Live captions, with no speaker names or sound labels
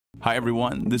Hi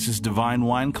everyone, this is Dvine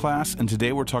Wine Class, and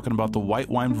today we're talking about the white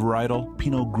wine varietal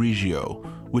Pinot Grigio,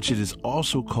 which it is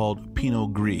also called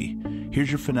Pinot Gris. Here's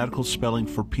your phonetical spelling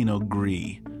for Pinot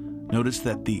Gris. Notice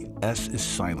that the S is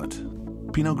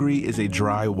silent. Pinot Gris is a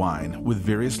dry wine with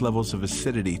various levels of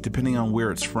acidity depending on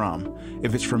where it's from.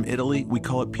 If it's from Italy, we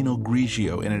call it Pinot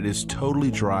Grigio, and it is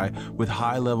totally dry with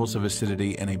high levels of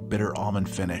acidity and a bitter almond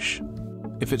finish.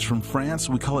 If it's from France,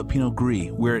 we call it Pinot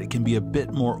Gris, where it can be a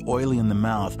bit more oily in the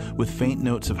mouth with faint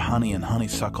notes of honey and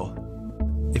honeysuckle.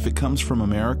 If it comes from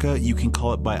America, you can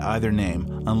call it by either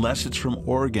name, unless it's from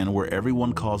Oregon, where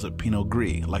everyone calls it Pinot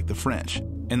Gris, like the French,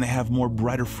 and they have more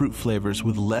brighter fruit flavors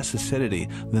with less acidity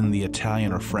than the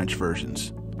Italian or French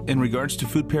versions. In regards to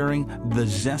food pairing, the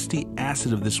zesty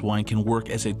acid of this wine can work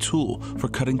as a tool for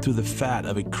cutting through the fat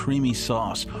of a creamy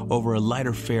sauce over a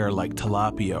lighter fare like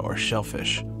tilapia or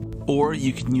shellfish. Or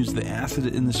you can use the acid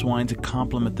in this wine to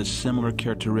complement the similar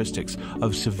characteristics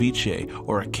of ceviche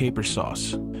or a caper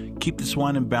sauce. Keep this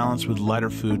wine in balance with lighter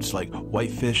foods like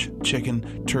white fish,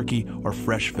 chicken, turkey, or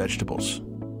fresh vegetables.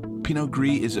 Pinot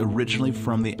Gris is originally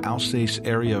from the Alsace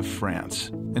area of France,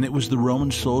 and it was the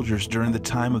Roman soldiers during the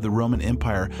time of the Roman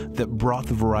Empire that brought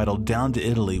the varietal down to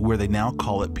Italy, where they now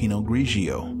call it Pinot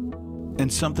Grigio.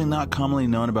 And something not commonly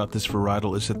known about this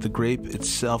varietal is that the grape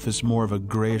itself is more of a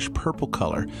grayish purple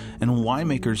color, and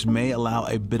winemakers may allow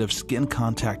a bit of skin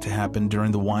contact to happen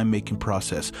during the winemaking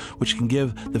process, which can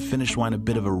give the finished wine a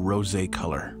bit of a rosé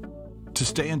color. To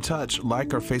stay in touch,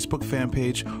 like our Facebook fan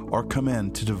page or come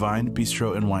in to Dvine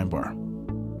Bistro and Wine Bar.